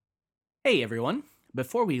Hey everyone!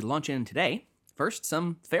 Before we launch in today, first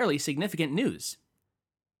some fairly significant news.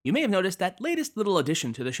 You may have noticed that latest little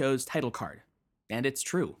addition to the show's title card. And it's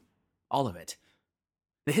true. All of it.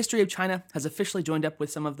 The History of China has officially joined up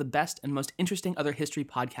with some of the best and most interesting other history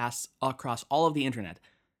podcasts across all of the internet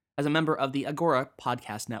as a member of the Agora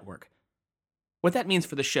podcast network. What that means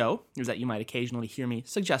for the show is that you might occasionally hear me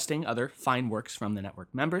suggesting other fine works from the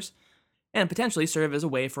network members, and potentially serve as a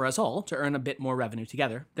way for us all to earn a bit more revenue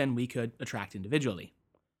together than we could attract individually.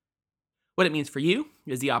 What it means for you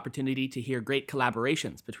is the opportunity to hear great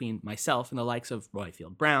collaborations between myself and the likes of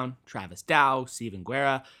Royfield Brown, Travis Dow, Stephen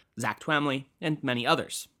Guerra, Zach Twamley, and many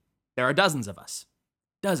others. There are dozens of us.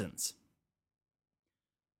 Dozens.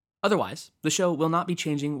 Otherwise, the show will not be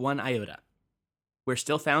changing one iota. We're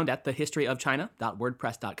still found at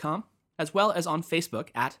thehistoryofchina.wordpress.com, as well as on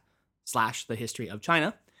Facebook at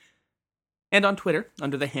 /thehistoryofchina, and on Twitter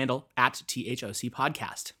under the handle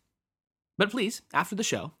 @THOCpodcast. But please, after the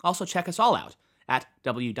show, also check us all out at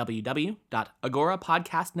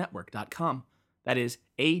www.agorapodcastnetwork.com. That is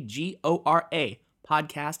AGORA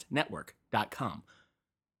podcastnetwork.com.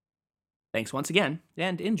 Thanks once again,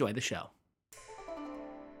 and enjoy the show.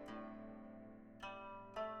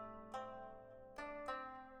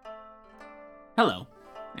 Hello,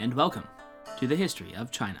 and welcome to the History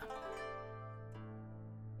of China.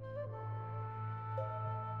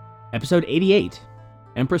 Episode 88,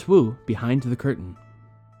 Empress Wu Behind the Curtain.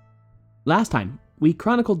 Last time, we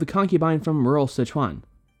chronicled the concubine from rural Sichuan,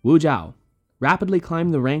 Wu Zhao, rapidly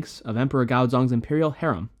climbed the ranks of Emperor Gaozong's imperial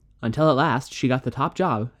harem until at last she got the top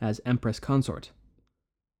job as Empress consort.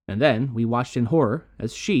 And then we watched in horror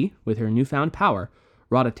as she, with her newfound power,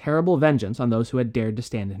 wrought a terrible vengeance on those who had dared to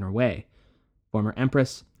stand in her way, former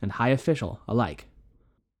Empress and high official alike.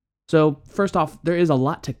 So, first off, there is a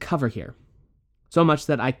lot to cover here. So much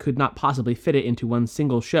that I could not possibly fit it into one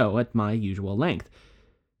single show at my usual length.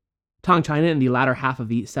 Tang China in the latter half of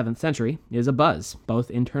the 7th century is a buzz,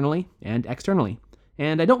 both internally and externally,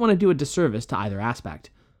 and I don't want to do a disservice to either aspect.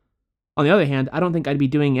 On the other hand, I don't think I'd be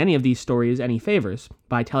doing any of these stories any favors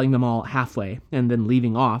by telling them all halfway and then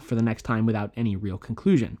leaving off for the next time without any real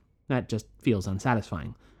conclusion. That just feels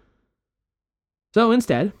unsatisfying. So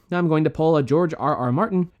instead, I'm going to pull a George R.R.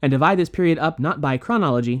 Martin and divide this period up not by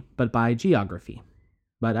chronology, but by geography.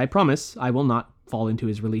 But I promise I will not fall into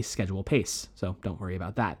his release schedule pace, so don't worry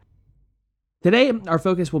about that. Today, our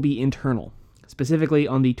focus will be internal, specifically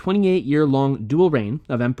on the 28-year-long dual reign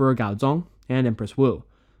of Emperor Gaozong and Empress Wu,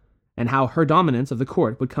 and how her dominance of the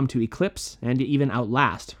court would come to eclipse and even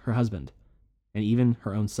outlast her husband, and even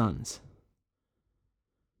her own sons.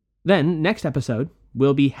 Then, next episode,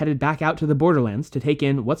 we'll be headed back out to the borderlands to take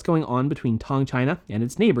in what's going on between Tang China and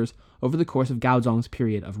its neighbors over the course of Gaozong's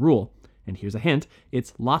period of rule. And here's a hint,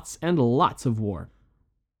 it's lots and lots of war.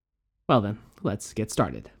 Well then, let's get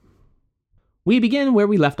started. We begin where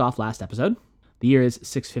we left off last episode. The year is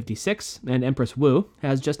 656, and Empress Wu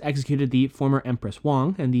has just executed the former Empress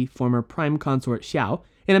Wang and the former prime consort Xiao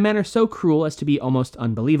in a manner so cruel as to be almost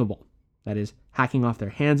unbelievable. That is, hacking off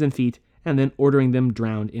their hands and feet and then ordering them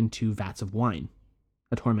drowned in 2 vats of wine.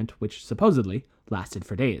 A torment which supposedly lasted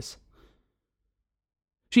for days.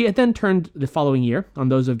 She had then turned the following year on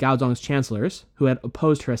those of Gaozong's chancellors who had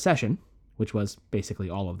opposed her accession, which was basically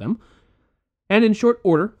all of them, and in short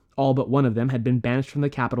order, all but one of them had been banished from the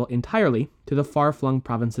capital entirely to the far-flung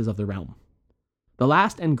provinces of the realm. The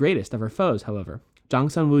last and greatest of her foes, however,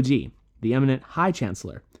 Zhangsun Wuji, the eminent High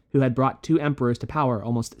Chancellor, who had brought 2 emperors to power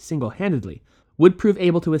almost single-handedly, would prove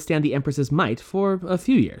able to withstand the Empress's might for a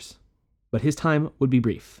few years. But his time would be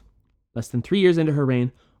brief. Less than 3 years into her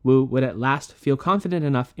reign, Wu would at last feel confident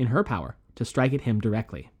enough in her power to strike at him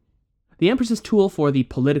directly. The Empress's tool for the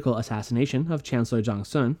political assassination of Chancellor Zhang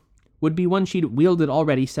Sun would be one she'd wielded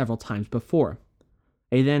already several times before.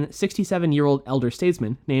 A then 67-year-old elder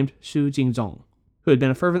statesman named Xu Jingzong, who had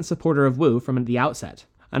been a fervent supporter of Wu from the outset,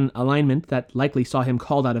 an alignment that likely saw him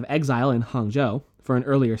called out of exile in Hangzhou for an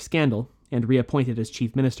earlier scandal and reappointed as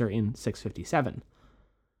chief minister in 657.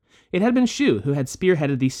 It had been Xu who had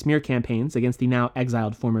spearheaded the smear campaigns against the now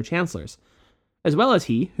exiled former chancellors, as well as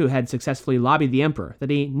he who had successfully lobbied the emperor that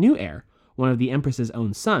a new heir, one of the empress's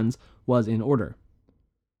own sons, was in order.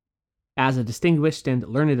 As a distinguished and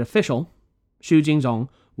learned official, Xu Jingzong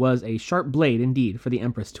was a sharp blade indeed for the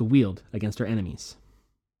empress to wield against her enemies.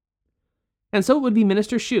 And so it would be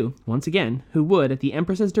Minister Xu, once again, who would, at the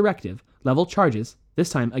empress's directive, level charges,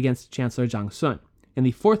 this time against Chancellor Zhang Sun, in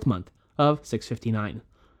the 4th month of 659.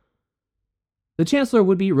 The chancellor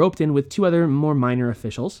would be roped in with 2 other more minor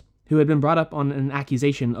officials, who had been brought up on an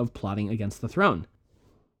accusation of plotting against the throne.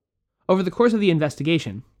 Over the course of the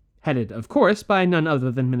investigation, Headed, of course, by none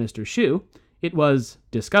other than Minister Shu, it was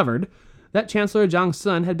discovered that Chancellor Jiang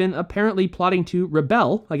Sun had been apparently plotting to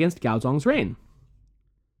rebel against Gaozong's reign.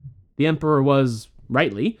 The emperor was,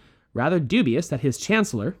 rightly, rather dubious that his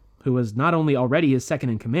chancellor, who was not only already his second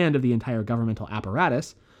in command of the entire governmental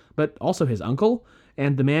apparatus, but also his uncle,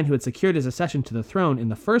 and the man who had secured his accession to the throne in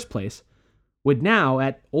the first place, would now,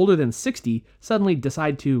 at older than 60, suddenly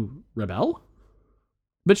decide to rebel?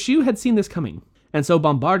 But Shu had seen this coming, and so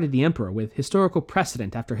bombarded the emperor with historical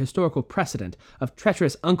precedent after historical precedent of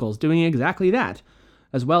treacherous uncles doing exactly that,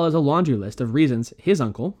 as well as a laundry list of reasons his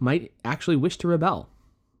uncle might actually wish to rebel.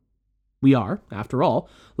 We are, after all,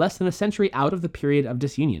 less than a century out of the period of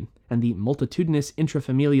disunion and the multitudinous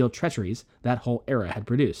intrafamilial treacheries that whole era had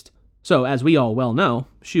produced. So, as we all well know,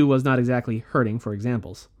 Shu was not exactly hurting for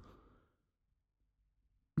examples.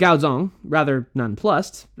 Gaozong, rather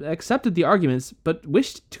nonplussed, accepted the arguments but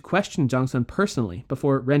wished to question Jiang Sun personally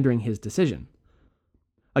before rendering his decision.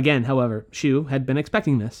 Again, however, Shu had been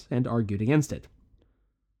expecting this and argued against it.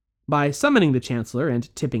 By summoning the chancellor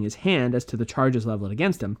and tipping his hand as to the charges leveled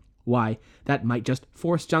against him, why, that might just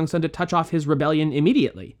force Jiang Sun to touch off his rebellion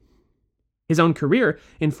immediately. His own career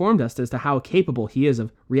informed us as to how capable he is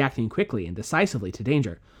of reacting quickly and decisively to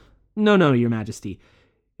danger. No, your majesty.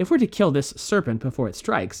 If we're to kill this serpent before it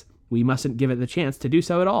strikes, we mustn't give it the chance to do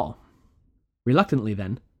so at all. Reluctantly,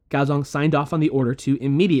 then, Gaozong signed off on the order to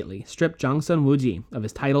immediately strip Jiang Sun Wuji of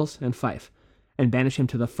his titles and fief, and banish him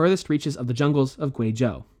to the furthest reaches of the jungles of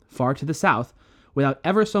Guizhou, far to the south, without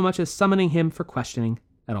ever so much as summoning him for questioning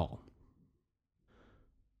at all.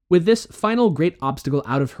 With this final great obstacle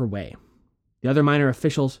out of her way, the other minor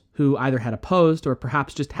officials who either had opposed or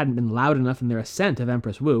perhaps just hadn't been loud enough in their assent of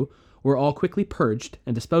Empress Wu were all quickly purged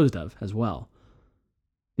and disposed of as well.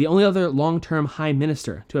 The only other long-term high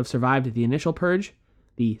minister to have survived the initial purge,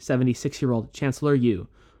 the 76-year-old Chancellor Yu,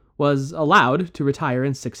 was allowed to retire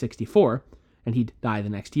in 664, and he'd die the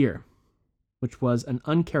next year, which was an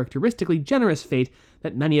uncharacteristically generous fate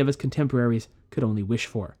that many of his contemporaries could only wish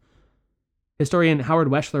for. Historian Howard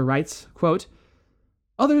Weschler writes, quote,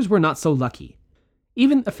 "Others were not so lucky.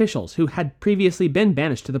 Even officials who had previously been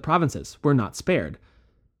banished to the provinces were not spared.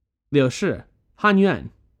 Liu Shi, Han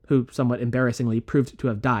Yuan, who somewhat embarrassingly proved to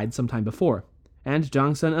have died some time before, and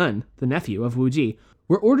Zhang Sun-en, the nephew of Wu Ji,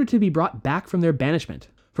 were ordered to be brought back from their banishment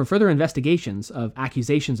for further investigations of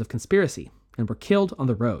accusations of conspiracy, and were killed on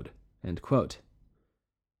the road." End quote.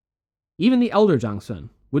 Even the elder Jiang Sun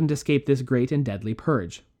wouldn't escape this great and deadly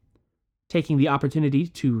purge. Taking the opportunity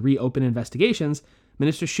to reopen investigations,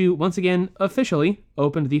 Minister Shu once again officially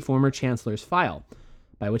opened the former chancellor's file,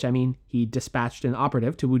 by which I mean he dispatched an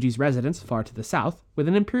operative to Wuji's residence far to the south with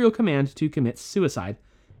an imperial command to commit suicide,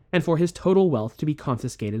 and for his total wealth to be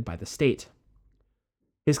confiscated by the state.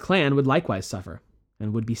 His clan would likewise suffer,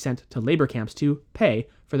 and would be sent to labor camps to pay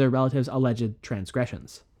for their relatives' alleged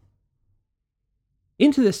transgressions.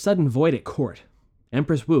 Into this sudden void at court,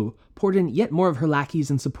 Empress Wu poured in yet more of her lackeys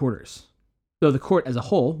and supporters, though the court as a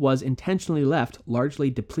whole was intentionally left largely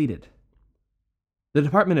depleted. The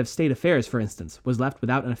Department of State Affairs, for instance, was left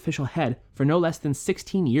without an official head for no less than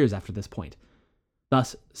 16 years after this point,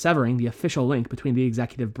 thus severing the official link between the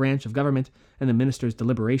executive branch of government and the minister's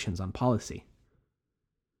deliberations on policy.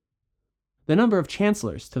 The number of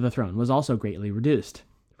chancellors to the throne was also greatly reduced,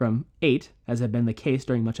 from 8, as had been the case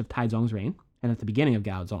during much of Taizong's reign, and at the beginning of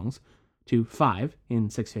Gaozong's, to 5 in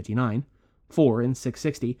 659, 4 in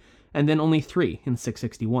 660, and then only 3 in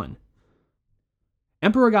 661.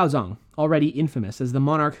 Emperor Gaozong, already infamous as the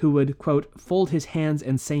monarch who would, quote, fold his hands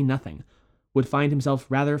and say nothing, would find himself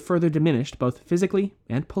rather further diminished both physically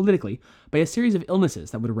and politically by a series of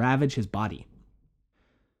illnesses that would ravage his body.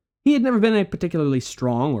 He had never been a particularly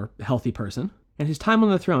strong or healthy person, and his time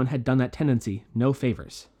on the throne had done that tendency no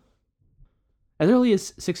favors. As early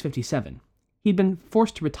as 657, he'd been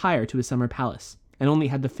forced to retire to his summer palace, and only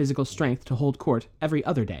had the physical strength to hold court every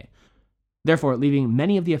other day, therefore leaving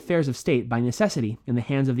many of the affairs of state by necessity in the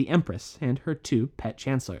hands of the Empress and her 2 pet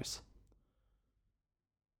chancellors.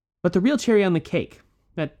 But the real cherry on the cake,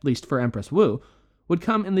 at least for Empress Wu, would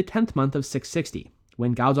come in the 10th month of 660,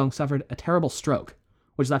 when Gaozong suffered a terrible stroke,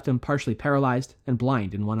 which left him partially paralyzed and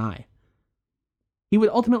blind in one eye. He would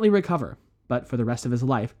ultimately recover, but for the rest of his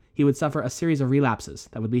life, he would suffer a series of relapses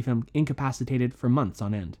that would leave him incapacitated for months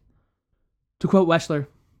on end. To quote Weschler,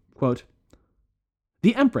 quote,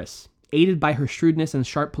 "The Empress, aided by her shrewdness and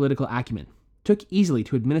sharp political acumen, took easily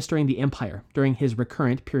to administering the empire during his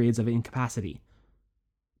recurrent periods of incapacity.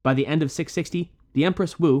 By the end of 660, the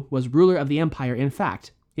Empress Wu was ruler of the empire in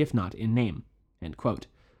fact, if not in name." End quote.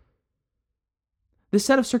 This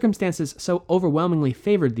set of circumstances so overwhelmingly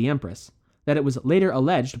favored the Empress that it was later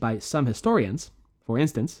alleged by some historians, for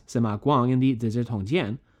instance, Sima Guang in the Zizhi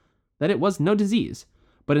Tongjian, that it was no disease,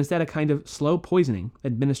 but instead a kind of slow poisoning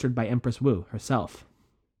administered by Empress Wu herself.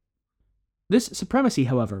 This supremacy,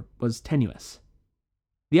 however, was tenuous.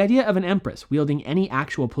 The idea of an empress wielding any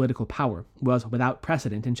actual political power was without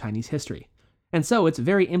precedent in Chinese history, and so its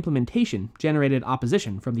very implementation generated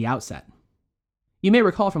opposition from the outset. You may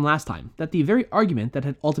recall from last time that the very argument that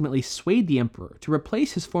had ultimately swayed the emperor to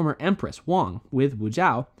replace his former empress Wang with Wu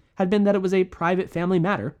Zhao had been that it was a private family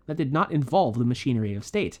matter that did not involve the machinery of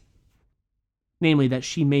state. Namely, that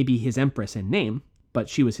she may be his empress in name, but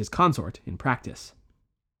she was his consort in practice.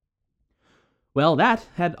 Well, that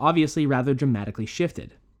had obviously rather dramatically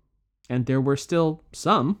shifted, and there were still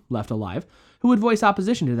some left alive who would voice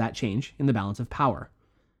opposition to that change in the balance of power.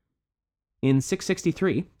 In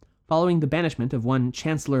 663, following the banishment of one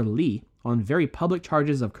Chancellor Li on very public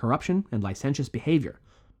charges of corruption and licentious behavior,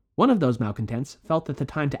 one of those malcontents felt that the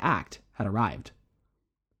time to act had arrived.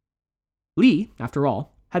 Li, after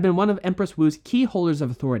all, had been one of Empress Wu's key holders of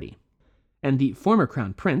authority, and the former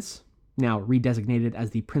crown prince, now redesignated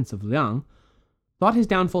as the Prince of Liang, thought his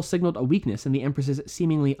downfall signaled a weakness in the Empress's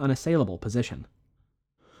seemingly unassailable position.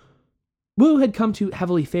 Wu had come to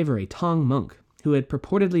heavily favor a Tang monk who had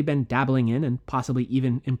purportedly been dabbling in and possibly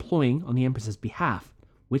even employing on the Empress's behalf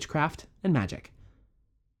witchcraft and magic.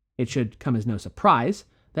 It should come as no surprise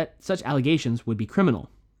that such allegations would be criminal.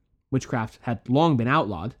 Witchcraft had long been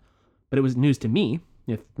outlawed, but it was news to me,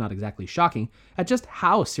 if not exactly shocking, at just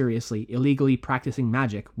how seriously illegally practicing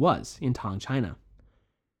magic was in Tang China.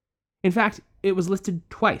 In fact, it was listed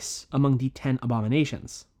twice among the 10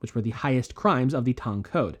 abominations, which were the highest crimes of the Tang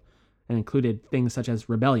Code, and included things such as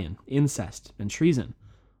rebellion, incest, and treason,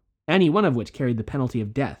 any one of which carried the penalty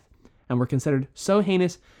of death, and were considered so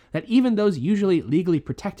heinous that even those usually legally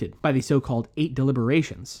protected by the so-called 8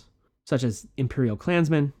 deliberations, such as imperial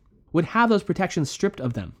clansmen, would have those protections stripped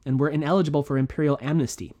of them and were ineligible for imperial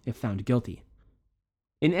amnesty if found guilty.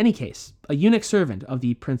 In any case, a eunuch servant of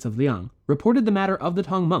the Prince of Liang reported the matter of the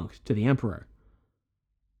Tang monk to the emperor.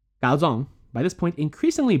 Gaozong, by this point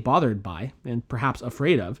increasingly bothered by, and perhaps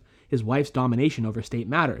afraid of, his wife's domination over state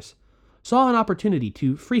matters, saw an opportunity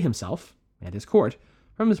to free himself, and his court,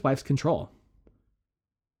 from his wife's control.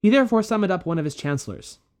 He therefore summoned up one of his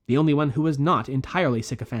chancellors, the only one who was not entirely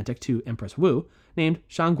sycophantic to Empress Wu, named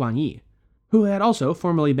Shang Guanyi, who had also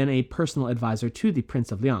formerly been a personal advisor to the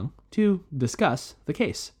Prince of Liang, to discuss the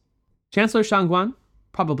case. Chancellor Shang Guan,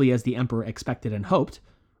 probably as the emperor expected and hoped,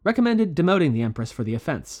 recommended demoting the empress for the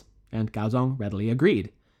offense, and Gaozong readily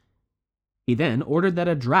agreed. He then ordered that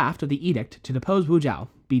a draft of the edict to depose Wu Zhao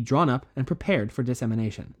be drawn up and prepared for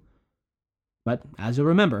dissemination. But, as you'll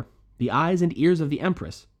remember, the eyes and ears of the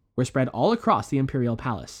empress were spread all across the imperial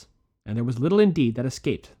palace, and there was little indeed that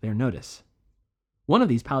escaped their notice. One of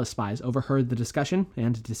these palace spies overheard the discussion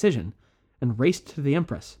and decision, and raced to the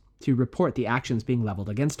empress to report the actions being leveled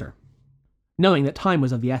against her. Knowing that time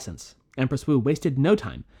was of the essence, Empress Wu wasted no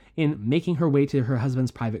time in making her way to her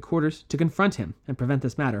husband's private quarters to confront him and prevent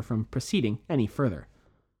this matter from proceeding any further.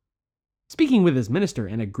 Speaking with his minister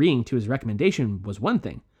and agreeing to his recommendation was one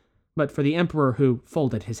thing, but for the emperor, who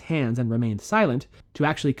folded his hands and remained silent, to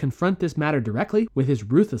actually confront this matter directly with his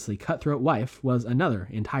ruthlessly cutthroat wife was another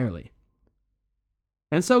entirely.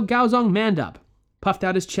 And so Gaozong manned up, puffed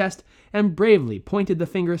out his chest, and bravely pointed the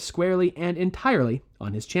finger squarely and entirely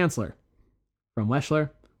on his chancellor. From Weschler,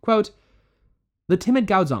 quote, "The timid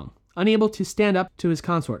Gaozong, unable to stand up to his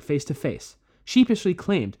consort face to face, sheepishly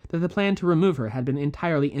claimed that the plan to remove her had been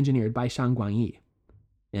entirely engineered by Shang Guanyi."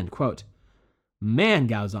 End quote. Man,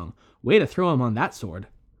 Gaozong, way to throw him on that sword.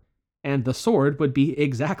 And the sword would be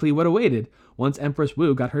exactly what awaited once Empress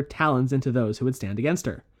Wu got her talons into those who would stand against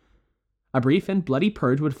her. A brief and bloody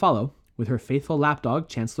purge would follow, with her faithful lapdog,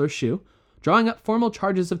 Chancellor Shu, drawing up formal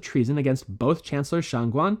charges of treason against both Chancellor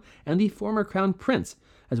Shangguan and the former crown prince,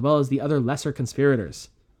 as well as the other lesser conspirators,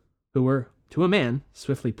 who were, to a man,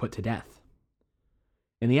 swiftly put to death.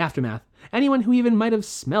 In the aftermath, anyone who even might have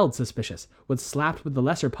smelled suspicious was slapped with the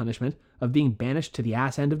lesser punishment of being banished to the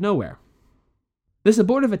ass end of nowhere. This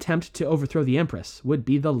abortive attempt to overthrow the Empress would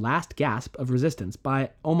be the last gasp of resistance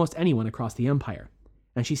by almost anyone across the empire,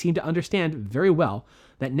 and she seemed to understand very well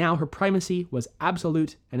that now her primacy was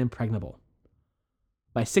absolute and impregnable.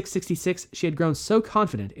 By 666, she had grown so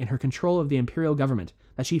confident in her control of the imperial government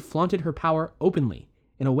that she flaunted her power openly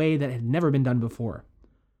in a way that had never been done before.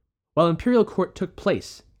 While imperial court took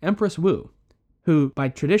place, Empress Wu, who by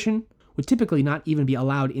tradition would typically not even be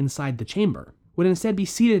allowed inside the chamber, would instead be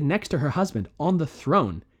seated next to her husband on the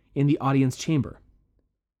throne in the audience chamber.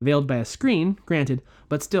 Veiled by a screen, granted,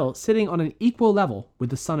 but still sitting on an equal level with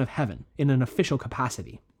the Son of Heaven in an official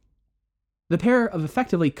capacity. The pair of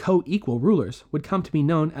effectively co-equal rulers would come to be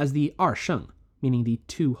known as the Sheng, meaning the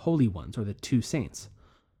two holy ones or the two saints.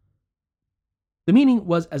 The meaning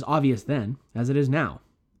was as obvious then as it is now.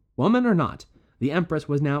 Woman or not, the Empress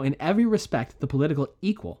was now in every respect the political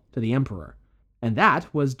equal to the Emperor, and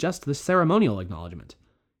that was just the ceremonial acknowledgement.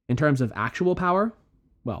 In terms of actual power,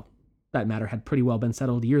 well, that matter had pretty well been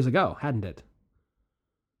settled years ago, hadn't it?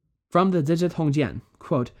 From the Zizhi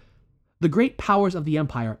quote, "The great powers of the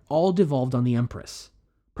empire all devolved on the Empress.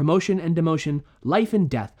 Promotion and demotion, life and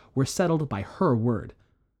death were settled by her word.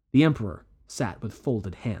 The Emperor sat with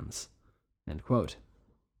folded hands." End quote.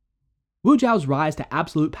 Wu Zhao's rise to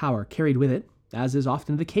absolute power carried with it, as is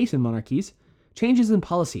often the case in monarchies, changes in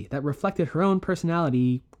policy that reflected her own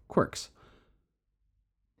personality quirks.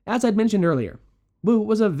 As I'd mentioned earlier, Wu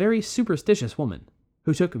was a very superstitious woman,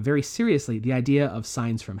 who took very seriously the idea of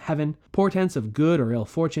signs from heaven, portents of good or ill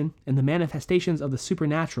fortune, and the manifestations of the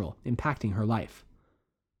supernatural impacting her life.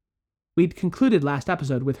 We'd concluded last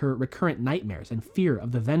episode with her recurrent nightmares and fear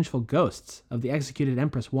of the vengeful ghosts of the executed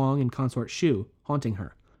Empress Wang and consort Shu haunting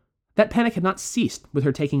her. That panic had not ceased with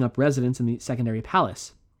her taking up residence in the secondary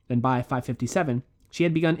palace, and by 557, she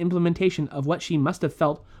had begun implementation of what she must have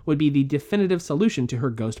felt would be the definitive solution to her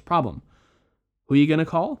ghost problem. Who are you going to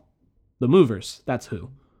call? The movers, that's who.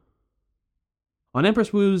 On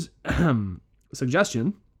Empress Wu's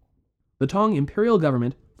suggestion, the Tang imperial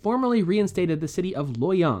government formally reinstated the city of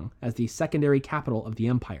Luoyang as the secondary capital of the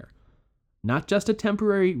empire. Not just a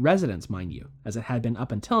temporary residence, mind you, as it had been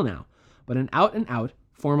up until now, but an out-and-out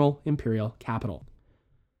formal imperial capital.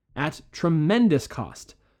 At tremendous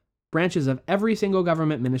cost, branches of every single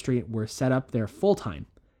government ministry were set up there full-time,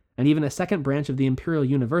 and even a second branch of the Imperial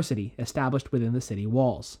University established within the city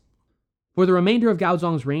walls. For the remainder of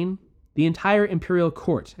Gaozong's reign, the entire imperial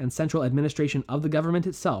court and central administration of the government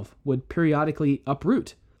itself would periodically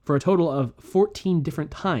uproot for a total of 14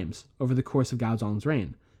 different times over the course of Gaozong's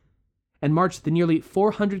reign, and march the nearly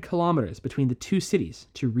 400 kilometers between the two cities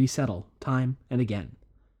to resettle time and again.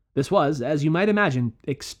 This was, as you might imagine,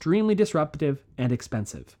 extremely disruptive and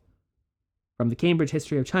expensive. From the Cambridge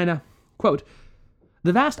History of China, quote,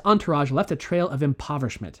 "The vast entourage left a trail of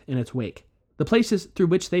impoverishment in its wake. The places through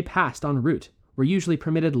which they passed en route were usually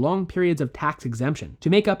permitted long periods of tax exemption to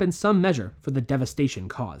make up in some measure for the devastation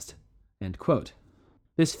caused." End quote.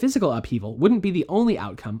 This physical upheaval wouldn't be the only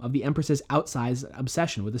outcome of the Empress's outsized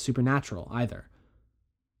obsession with the supernatural, either.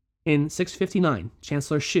 In 659,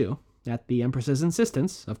 Chancellor Shu, at the Empress's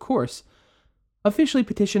insistence, of course, officially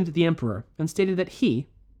petitioned the Emperor and stated that he,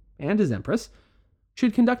 and his Empress,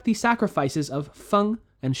 should conduct the sacrifices of Feng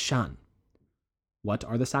and Shan. What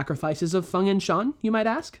are the sacrifices of Feng and Shan, you might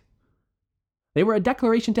ask? They were a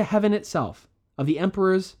declaration to heaven itself of the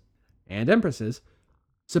Emperor's and Empress's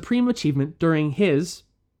supreme achievement during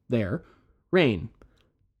their reign,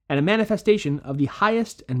 and a manifestation of the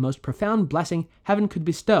highest and most profound blessing heaven could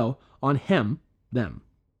bestow on them.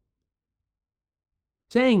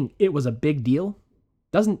 Saying it was a big deal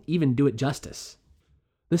doesn't even do it justice.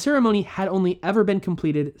 The ceremony had only ever been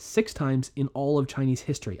completed 6 times in all of Chinese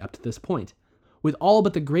history up to this point, with all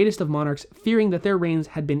but the greatest of monarchs fearing that their reigns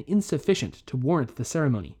had been insufficient to warrant the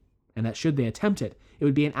ceremony, and that should they attempt it, it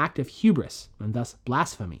would be an act of hubris and thus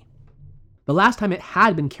blasphemy. The last time it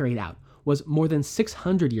had been carried out was more than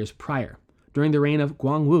 600 years prior, during the reign of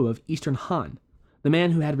Guangwu of Eastern Han, the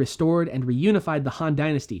man who had restored and reunified the Han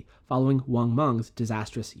dynasty following Wang Meng's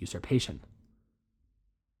disastrous usurpation.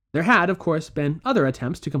 There had, of course, been other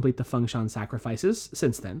attempts to complete the Fengshan sacrifices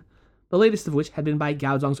since then, the latest of which had been by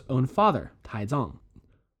Gaozong's own father, Taizong.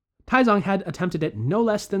 Taizong had attempted it no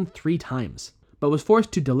less than 3 times, but was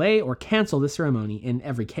forced to delay or cancel the ceremony in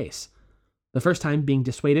every case. The first time being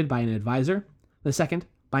dissuaded by an advisor, the second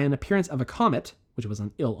by an appearance of a comet, which was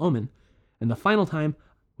an ill omen, and the final time,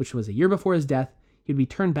 which was a year before his death, he would be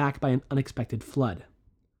turned back by an unexpected flood.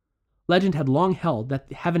 Legend had long held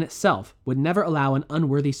that heaven itself would never allow an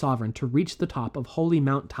unworthy sovereign to reach the top of holy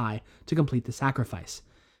Mount Tai to complete the sacrifice,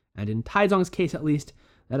 and in Taizong's case at least,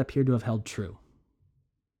 that appeared to have held true.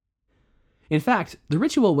 In fact, the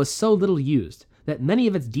ritual was so little used that many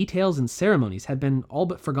of its details and ceremonies had been all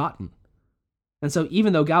but forgotten. And so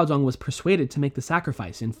even though Gaozong was persuaded to make the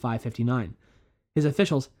sacrifice in 559, his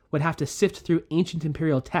officials would have to sift through ancient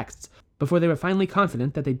imperial texts before they were finally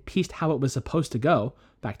confident that they'd pieced how it was supposed to go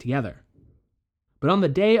back together. But on the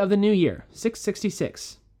day of the new year,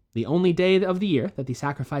 666, the only day of the year that the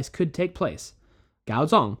sacrifice could take place,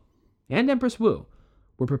 Gaozong and Empress Wu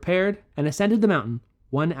were prepared and ascended the mountain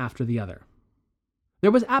one after the other.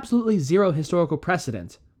 There was absolutely zero historical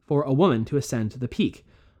precedent for a woman to ascend to the peak,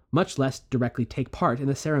 much less directly take part in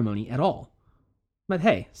the ceremony at all. But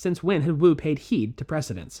hey, since when had Wu paid heed to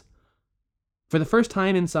precedents? For the first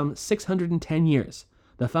time in some 610 years,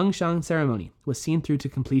 the Fengshan ceremony was seen through to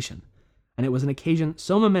completion, and it was an occasion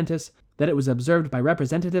so momentous that it was observed by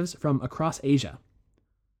representatives from across Asia.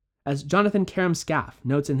 As Jonathan Karam-Skaff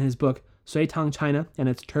notes in his book Sui Tang China and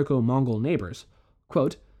its Turco-Mongol Neighbors,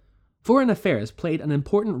 quote, foreign affairs played an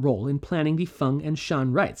important role in planning the Feng and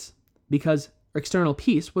Shan rites, because external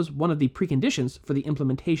peace was one of the preconditions for the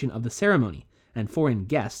implementation of the ceremony, and foreign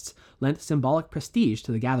guests lent symbolic prestige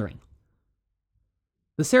to the gathering.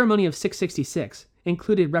 The ceremony of 666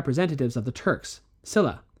 included representatives of the Turks,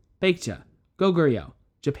 Silla, Baekje, Goguryeo,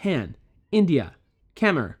 Japan, India,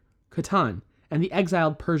 Khmer, Khotan, and the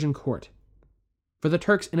exiled Persian court. For the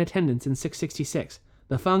Turks in attendance in 666,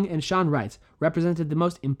 the Feng and Shan rites represented the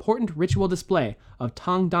most important ritual display of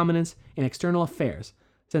Tang dominance in external affairs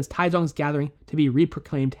since Taizong's gathering to be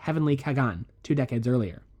reproclaimed heavenly Khagan 2 decades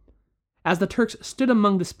earlier. As the Turks stood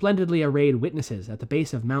among the splendidly arrayed witnesses at the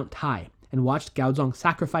base of Mount Tai and watched Gaozong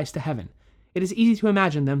sacrifice to heaven, it is easy to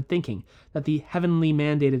imagine them thinking that the heavenly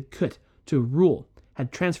mandated Kut to rule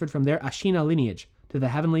had transferred from their Ashina lineage to the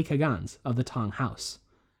heavenly Khagans of the Tang house.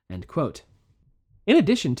 End quote. In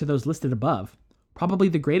addition to those listed above, probably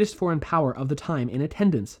the greatest foreign power of the time in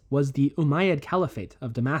attendance was the Umayyad Caliphate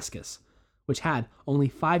of Damascus, which had, only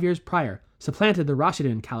 5 years prior, supplanted the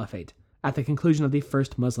Rashidun Caliphate at the conclusion of the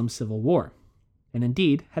First Muslim Civil War, and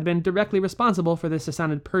indeed had been directly responsible for the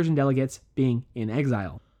Sassanid Persian delegates being in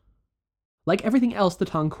exile. Like everything else the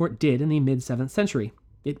Tang court did in the mid-7th century,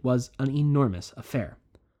 it was an enormous affair.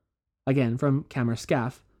 Again from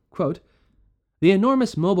Kamer-Skaff, quote, the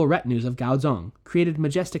enormous mobile retinues of Gaozong created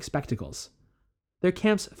majestic spectacles. Their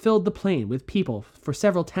camps filled the plain with people for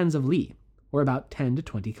several tens of li, or about 10 to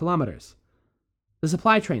 20 kilometers. The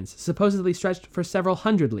supply trains supposedly stretched for several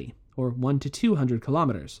hundred li, or 1 to 200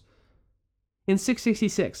 kilometers. In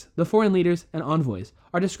 666, the foreign leaders and envoys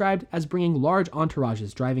are described as bringing large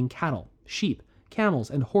entourages driving cattle, sheep, camels,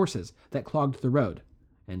 and horses that clogged the road.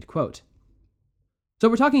 End quote. So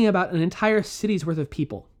we're talking about an entire city's worth of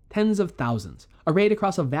people, tens of thousands, arrayed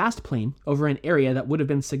across a vast plain over an area that would have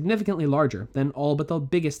been significantly larger than all but the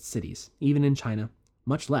biggest cities, even in China,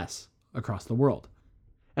 much less across the world.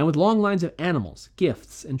 And with long lines of animals,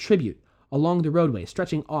 gifts, and tribute along the roadway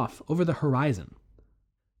stretching off over the horizon.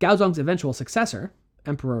 Gaozong's eventual successor,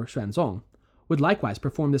 Emperor Xuanzong, would likewise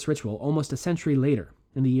perform this ritual almost a century later,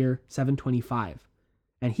 in the year 725,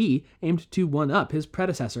 and he aimed to one-up his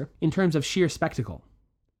predecessor in terms of sheer spectacle.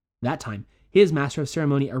 That time, his master of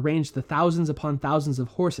ceremony arranged the thousands upon thousands of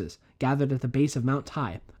horses gathered at the base of Mount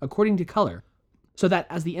Tai, according to color, so that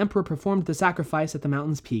as the emperor performed the sacrifice at the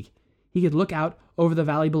mountain's peak, he could look out over the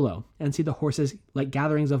valley below and see the horses like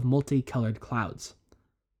gatherings of multicolored clouds.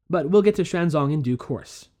 But we'll get to Xuanzong in due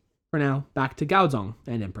course. For now, back to Gaozong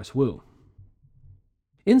and Empress Wu.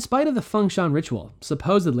 In spite of the Fengshan ritual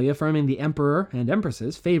supposedly affirming the emperor and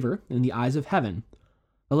empress's favor in the eyes of heaven,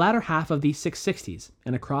 the latter half of the 660s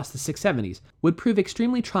and across the 670s would prove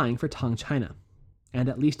extremely trying for Tang China, and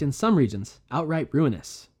at least in some regions, outright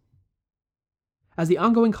ruinous. As the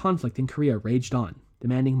ongoing conflict in Korea raged on,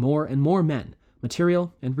 demanding more and more men,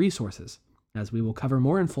 material, and resources, as we will cover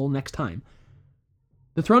more in full next time,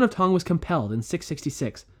 the throne of Tang was compelled in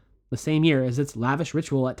 666, the same year as its lavish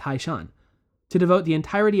ritual at Taishan, to devote the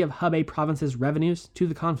entirety of Hebei province's revenues to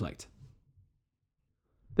the conflict.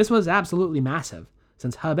 This was absolutely massive,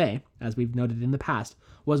 since Hebei, as we've noted in the past,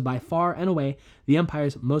 was by far and away the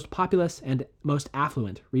empire's most populous and most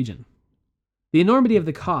affluent region. The enormity of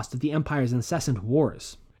the cost of the empire's incessant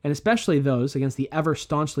wars, and especially those against the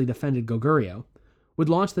ever-staunchly defended Goguryeo, would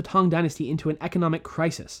launch the Tang dynasty into an economic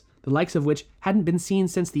crisis, the likes of which hadn't been seen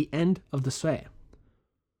since the end of the Sui.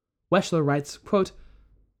 Weschler writes, quote,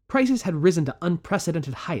 prices had risen to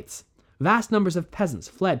unprecedented heights. Vast numbers of peasants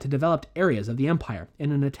fled to developed areas of the empire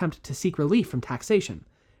in an attempt to seek relief from taxation,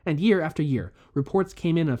 and year after year, reports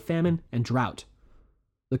came in of famine and drought.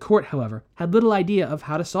 The court, however, had little idea of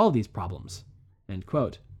how to solve these problems. End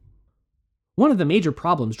quote. One of the major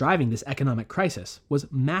problems driving this economic crisis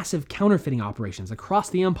was massive counterfeiting operations across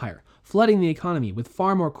the empire, flooding the economy with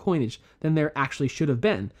far more coinage than there actually should have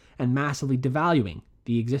been, and massively devaluing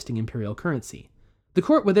the existing imperial currency. The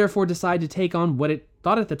court would therefore decide to take on what it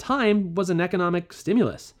thought at the time was an economic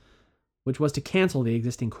stimulus, which was to cancel the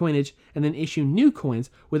existing coinage and then issue new coins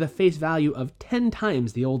with a face value of 10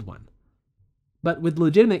 times the old one. But with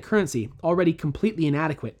legitimate currency already completely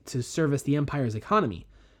inadequate to service the empire's economy,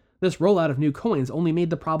 this rollout of new coins only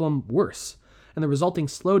made the problem worse, and the resulting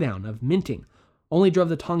slowdown of minting only drove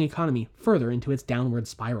the Tang economy further into its downward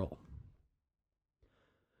spiral.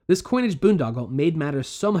 This coinage boondoggle made matters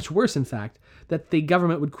so much worse, in fact, that the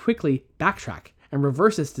government would quickly backtrack and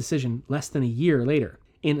reverse its decision less than a year later,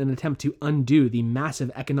 in an attempt to undo the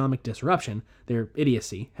massive economic disruption their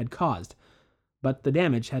idiocy had caused. But the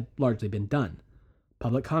damage had largely been done.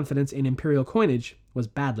 Public confidence in imperial coinage was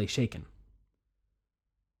badly shaken.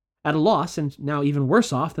 At a loss, and now even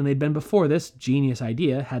worse off than they'd been before this genius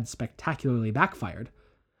idea had spectacularly backfired,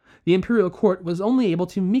 the imperial court was only able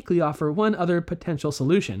to meekly offer one other potential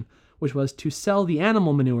solution, which was to sell the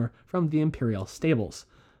animal manure from the imperial stables.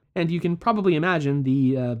 And you can probably imagine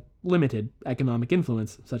the limited economic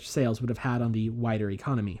influence such sales would have had on the wider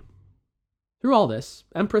economy. Through all this,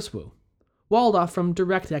 Empress Wu, walled off from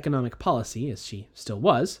direct economic policy as she still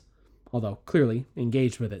was, although clearly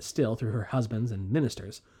engaged with it still through her husbands and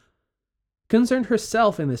ministers, concerned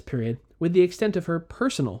herself in this period with the extent of her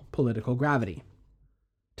personal political gravity.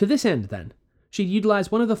 To this end, then, she'd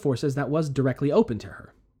utilized one of the forces that was directly open to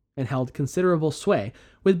her, and held considerable sway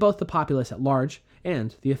with both the populace at large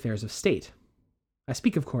and the affairs of state. I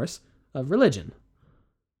speak, of course, of religion.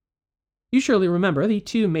 You surely remember the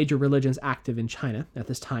two major religions active in China at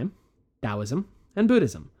this time, Taoism and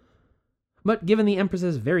Buddhism. But given the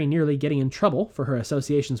Empress's very nearly getting in trouble for her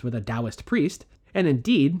associations with a Taoist priest, and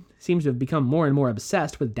indeed seems to have become more and more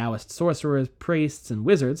obsessed with Taoist sorcerers, priests, and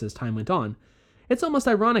wizards as time went on, it's almost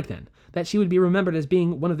ironic, then, that she would be remembered as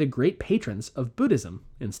being one of the great patrons of Buddhism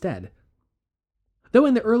instead. Though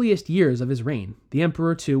in the earliest years of his reign, the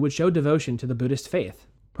emperor too would show devotion to the Buddhist faith,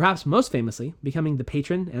 perhaps most famously becoming the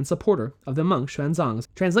patron and supporter of the monk Xuanzang's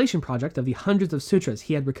translation project of the hundreds of sutras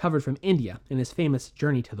he had recovered from India in his famous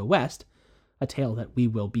Journey to the West, a tale that we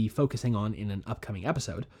will be focusing on in an upcoming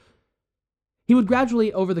episode. He would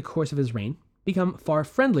gradually, over the course of his reign, become far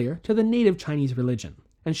friendlier to the native Chinese religion,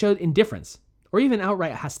 and showed indifference, or even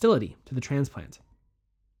outright hostility, to the transplant.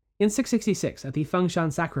 In 666, at the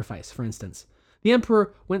Fengshan sacrifice, for instance, the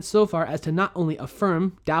emperor went so far as to not only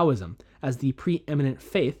affirm Taoism as the preeminent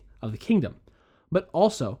faith of the kingdom, but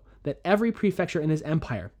also that every prefecture in his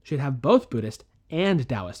empire should have both Buddhist and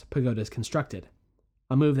Taoist pagodas constructed,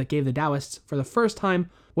 a move that gave the Taoists, for the first time,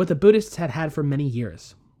 what the Buddhists had had for many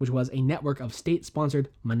years, which was a network of state-sponsored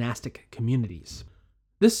monastic communities.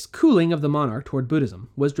 This cooling of the monarch toward Buddhism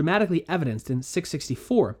was dramatically evidenced in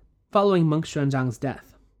 664, following monk Xuanzang's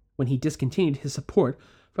death, when he discontinued his support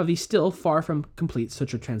for the still far from complete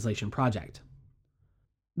sutra translation project.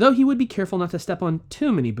 Though he would be careful not to step on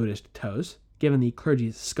too many Buddhist toes, given the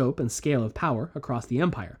clergy's scope and scale of power across the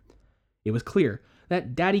empire, it was clear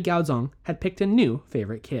that Daddy Gaozong had picked a new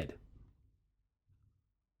favorite kid.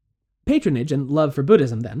 Patronage and love for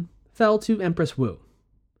Buddhism, then, fell to Empress Wu,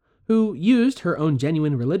 who used her own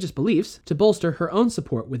genuine religious beliefs to bolster her own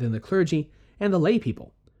support within the clergy and the lay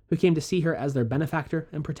people, who came to see her as their benefactor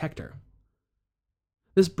and protector.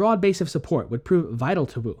 This broad base of support would prove vital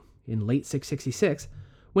to Wu in late 666,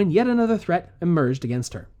 when yet another threat emerged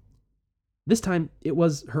against her. This time, it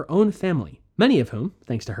was her own family, many of whom,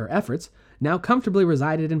 thanks to her efforts, now comfortably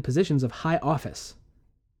resided in positions of high office.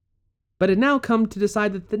 But had now come to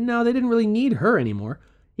decide that now they didn't really need her anymore,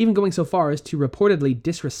 even going so far as to reportedly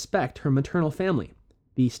disrespect her maternal family,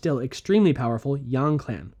 the still extremely powerful Yang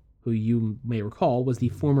clan, who you may recall was the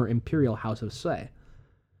former imperial house of Sui.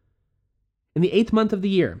 In the 8th month of the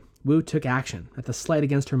year, Wu took action at the slight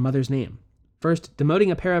against her mother's name, first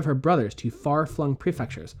demoting a pair of her brothers to far-flung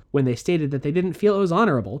prefectures when they stated that they didn't feel it was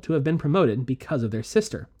honorable to have been promoted because of their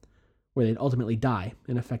sister, where they'd ultimately die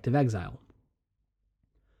in effective exile.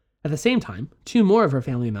 At the same time, 2 more of her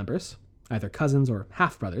family members, either cousins or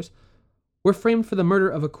half-brothers, were framed for the murder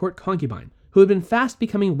of a court concubine who had been fast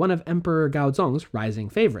becoming one of Emperor Gaozong's rising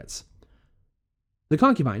favorites. The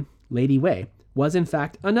concubine, Lady Wei, was in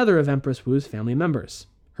fact another of Empress Wu's family members,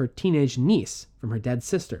 her teenage niece from her dead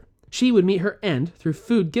sister. She would meet her end through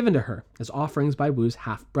food given to her as offerings by Wu's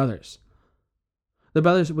half-brothers. The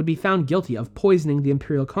brothers would be found guilty of poisoning the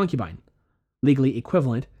imperial concubine, legally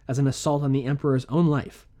equivalent as an assault on the emperor's own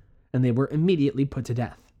life, and they were immediately put to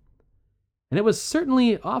death. And it was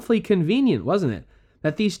certainly awfully convenient, wasn't it,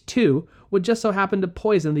 that these 2 would just so happen to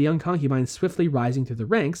poison the young concubine swiftly rising through the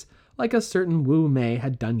ranks, like a certain Wu Mei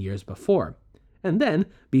had done years before, and then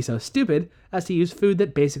be so stupid as to use food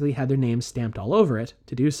that basically had their names stamped all over it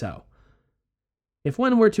to do so. If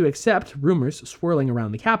one were to accept rumors swirling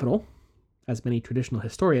around the capital, as many traditional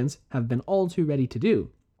historians have been all too ready to do,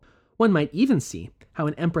 one might even see how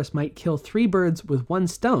an empress might kill 3 birds with 1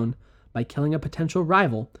 stone by killing a potential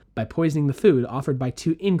rival by poisoning the food offered by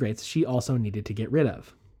 2 ingrates she also needed to get rid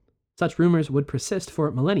of. Such rumors would persist for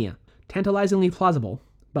millennia, tantalizingly plausible,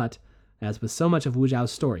 but as with so much of Wu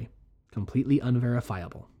Zhao's story, completely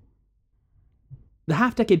unverifiable. The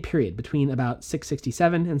half-decade period between about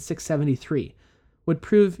 667 and 673 would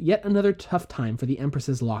prove yet another tough time for the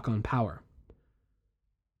Empress's lock on power.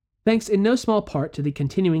 Thanks in no small part to the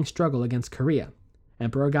continuing struggle against Korea,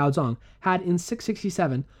 Emperor Gaozong had in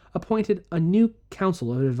 667 appointed a new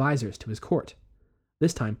council of advisors to his court,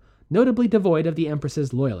 this time notably devoid of the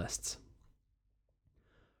Empress's loyalists.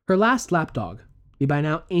 Her last lapdog, the by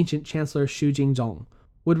now ancient Chancellor Xu Jingzhong,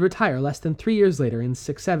 would retire less than 3 years later in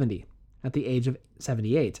 670, at the age of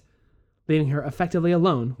 78, leaving her effectively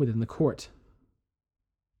alone within the court.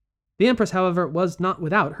 The Empress, however, was not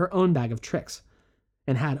without her own bag of tricks,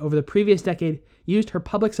 and had over the previous decade used her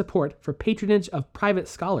public support for patronage of private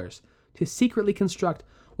scholars to secretly construct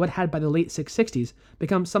what had by the late 660s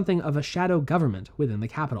become something of a shadow government within the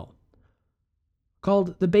capital.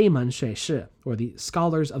 Called the Beiman Shui Shi, or the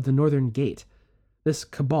Scholars of the Northern Gate, this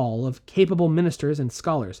cabal of capable ministers and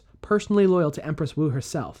scholars, personally loyal to Empress Wu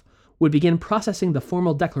herself, would begin processing the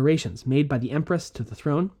formal declarations made by the Empress to the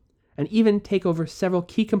throne, and even take over several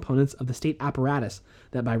key components of the state apparatus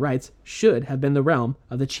that by rights should have been the realm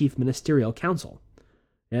of the Chief Ministerial Council.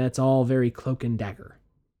 It's all very cloak and dagger.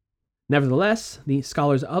 Nevertheless, the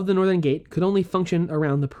scholars of the Northern Gate could only function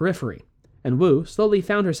around the periphery, and Wu slowly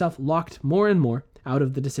found herself locked more and more out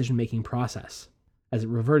of the decision-making process, as it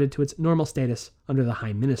reverted to its normal status under the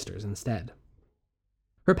High Ministers instead.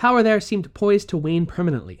 Her power there seemed poised to wane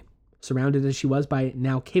permanently, surrounded as she was by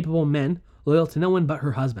now capable men loyal to no one but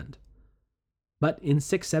her husband. But in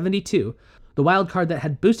 672, the wild card that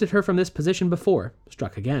had boosted her from this position before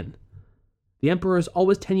struck again. The Emperor's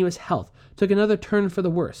always tenuous health took another turn for the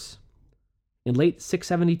worse. In late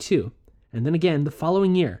 672, and then again the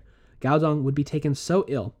following year, Gaozong would be taken so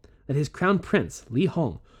ill that his crown prince, Li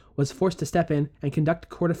Hong, was forced to step in and conduct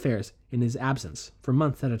court affairs in his absence for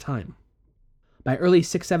months at a time. By early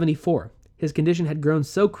 674, his condition had grown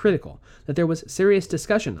so critical that there was serious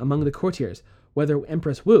discussion among the courtiers whether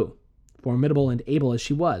Empress Wu, formidable and able as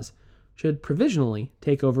she was, should provisionally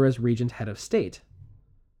take over as regent head of state.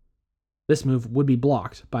 This move would be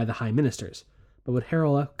blocked by the high ministers, but would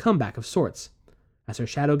herald a comeback of sorts, as her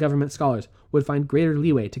shadow government scholars would find greater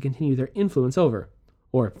leeway to continue their influence over,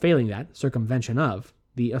 or failing that, circumvention of,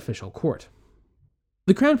 the official court.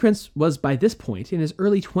 The crown prince was by this point in his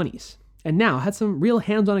early 20s, and now had some real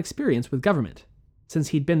hands-on experience with government, since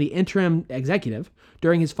he'd been the interim executive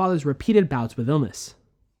during his father's repeated bouts with illness.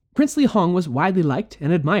 Prince Li Hong was widely liked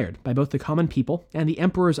and admired by both the common people and the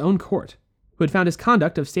emperor's own court, who had found his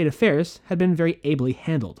conduct of state affairs had been very ably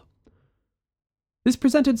handled. This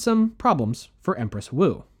presented some problems for Empress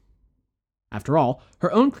Wu. After all,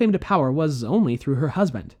 her own claim to power was only through her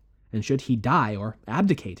husband, and should he die or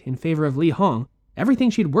abdicate in favor of Li Hong,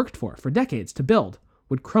 everything she'd worked for decades to build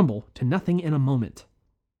would crumble to nothing in a moment.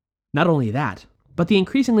 Not only that, but the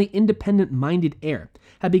increasingly independent-minded heir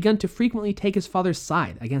had begun to frequently take his father's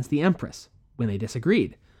side against the Empress when they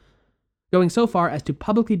disagreed, going so far as to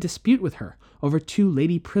publicly dispute with her over 2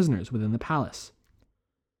 lady prisoners within the palace.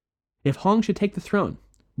 If Hong should take the throne,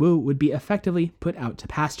 Wu would be effectively put out to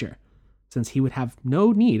pasture, since he would have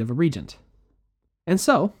no need of a regent. And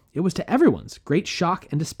so, it was to everyone's great shock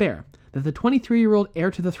and despair that the 23-year-old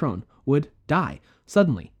heir to the throne would die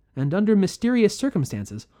suddenly and under mysterious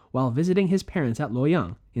circumstances while visiting his parents at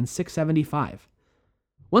Luoyang in 675.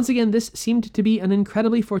 Once again, this seemed to be an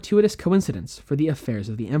incredibly fortuitous coincidence for the affairs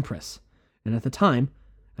of the Empress, and at the time,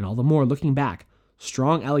 and all the more looking back,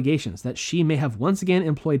 strong allegations that she may have once again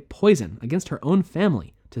employed poison against her own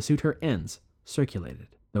family to suit her ends circulated,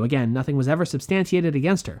 though again nothing was ever substantiated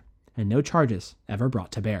against her, and no charges ever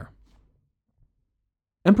brought to bear.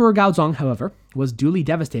 Emperor Gaozong, however, was duly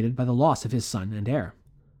devastated by the loss of his son and heir.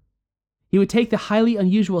 He would take the highly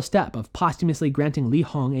unusual step of posthumously granting Li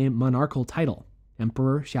Hong a monarchal title,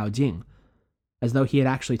 Emperor Xiaojing, as though he had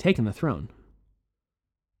actually taken the throne.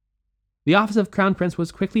 The office of crown prince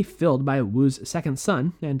was quickly filled by Wu's second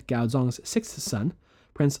son and Gaozong's sixth son,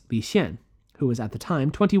 Prince Li Xian, who was at the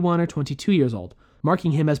time 21 or 22 years old,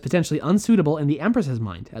 marking him as potentially unsuitable in the Empress's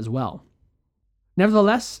mind as well.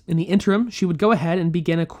 Nevertheless, in the interim, she would go ahead and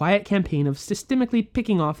begin a quiet campaign of systematically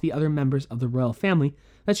picking off the other members of the royal family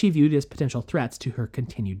that she viewed as potential threats to her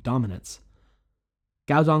continued dominance.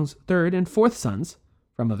 Gaozong's third and fourth sons,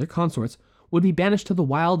 from other consorts, would be banished to the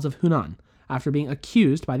wilds of Hunan after being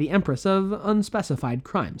accused by the Empress of unspecified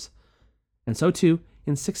crimes. And so too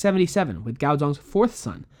in 677 with Gaozong's fourth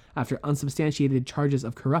son after unsubstantiated charges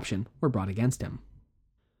of corruption were brought against him.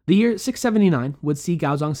 The year 679 would see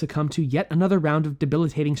Gaozong succumb to yet another round of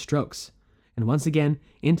debilitating strokes, and once again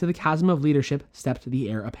into the chasm of leadership stepped the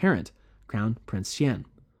heir apparent, Crown Prince Xian.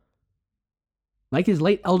 Like his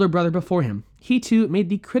late elder brother before him, he too made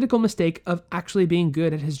the critical mistake of actually being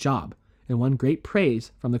good at his job and won great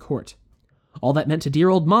praise from the court. All that meant to dear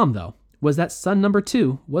old mom, though, was that son number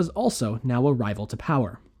 2 was also now a rival to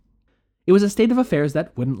power. It was a state of affairs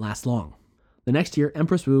that wouldn't last long. The next year,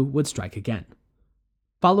 Empress Wu would strike again.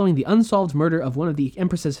 Following the unsolved murder of one of the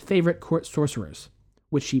Empress's favorite court sorcerers,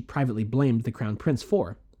 which she privately blamed the crown prince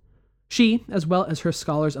for, she, as well as her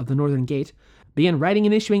scholars of the Northern Gate, began writing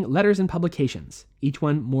and issuing letters and publications, each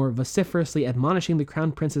one more vociferously admonishing the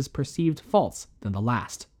crown prince's perceived faults than the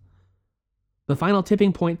last. The final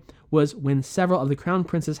tipping point was when several of the crown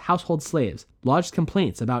prince's household slaves lodged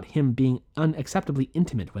complaints about him being unacceptably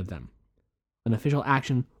intimate with them, an official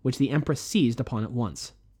action which the Empress seized upon at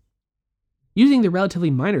once. Using the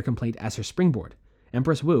relatively minor complaint as her springboard,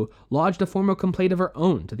 Empress Wu lodged a formal complaint of her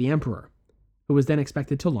own to the emperor, who was then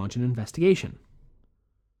expected to launch an investigation.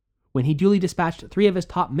 When he duly dispatched 3 of his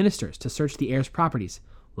top ministers to search the heir's properties,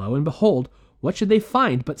 lo and behold, what should they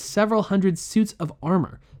find but several hundred suits of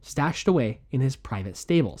armor stashed away in his private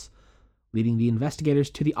stables, leading the investigators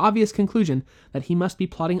to the obvious conclusion that he must be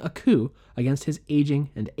plotting a coup against his aging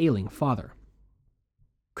and ailing father.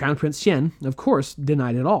 Crown Prince Xian, of course,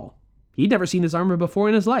 denied it all. He'd never seen this armor before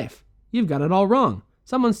in his life. You've got it all wrong.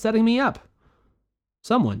 Someone's setting me up.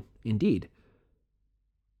 Someone, indeed.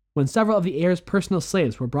 When several of the heir's personal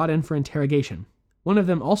slaves were brought in for interrogation, one of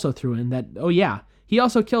them also threw in that, oh yeah, he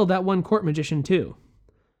also killed that one court magician too.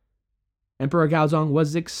 Emperor Gaozong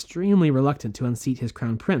was extremely reluctant to unseat his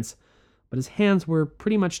crown prince, but his hands were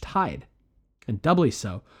pretty much tied, and doubly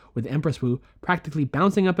so with Empress Wu practically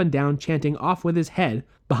bouncing up and down chanting off with his head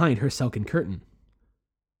behind her silken curtain.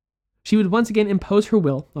 She would once again impose her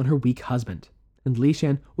will on her weak husband, and Li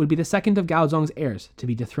Xian would be the second of Gaozong's heirs to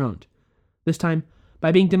be dethroned, this time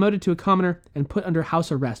by being demoted to a commoner and put under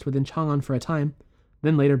house arrest within Chang'an for a time,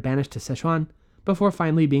 then later banished to Sichuan, before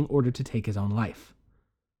finally being ordered to take his own life.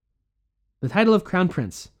 The title of Crown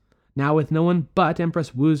Prince, now with no one but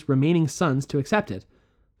Empress Wu's remaining sons to accept it,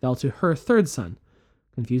 fell to her third son,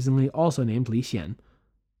 confusingly also named Li Xian,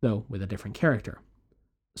 though with a different character.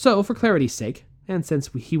 So, for clarity's sake, and since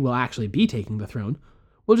he will actually be taking the throne,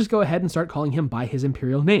 we'll just go ahead and start calling him by his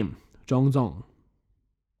imperial name, Zhongzong.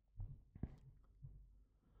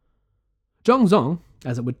 Zhongzong,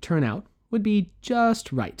 as it would turn out, would be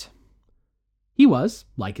just right. He was,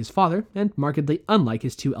 like his father, and markedly unlike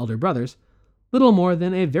his 2 elder brothers, little more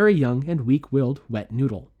than a very young and weak-willed wet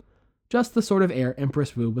noodle, just the sort of heir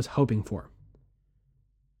Empress Wu was hoping for.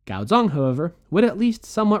 Gaozong, however, would at least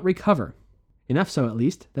somewhat recover, enough so at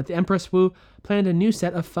least that the Empress Wu planned a new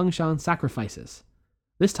set of Fengshan sacrifices,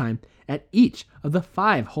 this time at each of the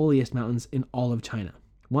 5 holiest mountains in all of China,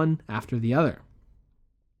 one after the other.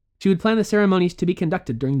 She would plan the ceremonies to be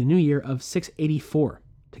conducted during the new year of 684,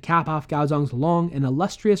 to cap off Gaozong's long and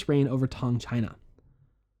illustrious reign over Tang China.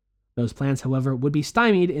 Those plans, however, would be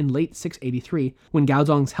stymied in late 683 when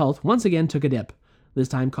Gaozong's health once again took a dip, this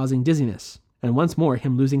time causing dizziness, and once more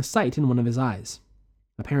him losing sight in one of his eyes.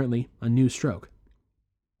 Apparently, a new stroke.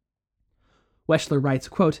 Weschler writes,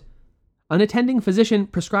 quote, "An attending physician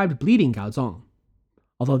prescribed bleeding Gaozong.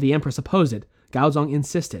 Although the Empress opposed it, Gaozong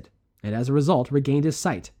insisted, and as a result regained his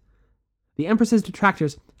sight. The Empress's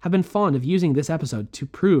detractors have been fond of using this episode to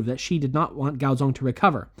prove that she did not want Gaozong to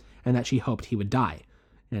recover, and that she hoped he would die."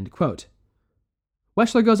 End quote.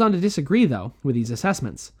 Weschler goes on to disagree, though, with these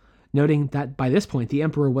assessments, noting that by this point the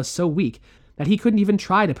emperor was so weak that he couldn't even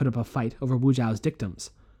try to put up a fight over Wu Zhao's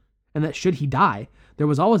dictums, and that should he die, there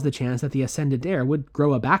was always the chance that the ascendant heir would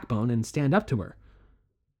grow a backbone and stand up to her.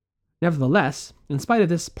 Nevertheless, in spite of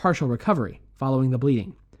this partial recovery following the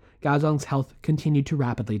bleeding, Gaozong's health continued to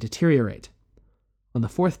rapidly deteriorate. On the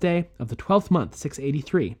 4th day of the 12th month,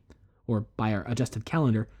 683, or by our adjusted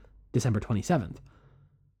calendar, December 27th,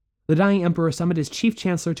 the dying emperor summoned his chief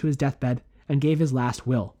chancellor to his deathbed and gave his last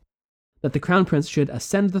will, that the crown prince should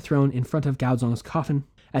ascend the throne in front of Gaozong's coffin,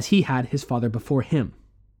 as he had his father before him,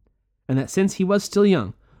 and that since he was still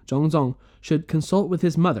young, Zhongzong should consult with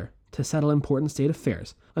his mother to settle important state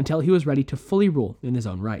affairs until he was ready to fully rule in his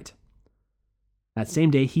own right. That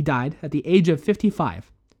same day he died at the age of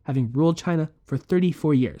 55, having ruled China for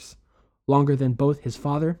 34 years, longer than both his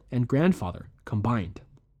father and grandfather combined.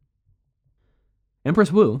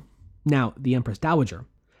 Empress Wu, now the Empress Dowager,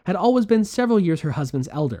 had always been several years her husband's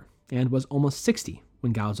elder, and was almost 60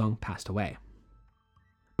 when Gaozong passed away.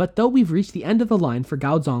 But though we've reached the end of the line for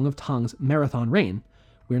Gaozong of Tang's marathon reign,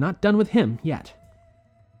 we're not done with him yet.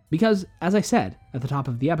 Because, as I said at the top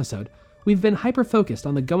of the episode, we've been hyper-focused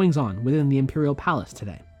on the goings-on within the imperial palace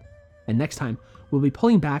today, and next time we'll be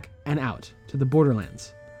pulling back and out to the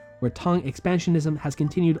borderlands, where Tang expansionism has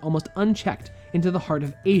continued almost unchecked into the heart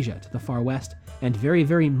of Asia to the far west, and very,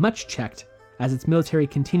 very much checked as its military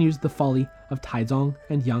continues the folly of Taizong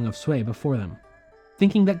and Yang of Sui before them.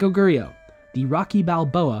 Thinking that Goguryeo, the Rocky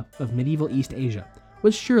Balboa of medieval East Asia,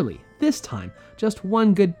 was surely, this time, just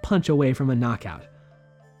one good punch away from a knockout.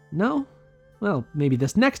 No? Well, maybe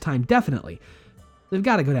this next time, definitely. They've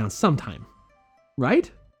got to go down sometime.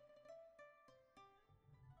 Right?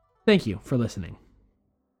 Thank you for listening.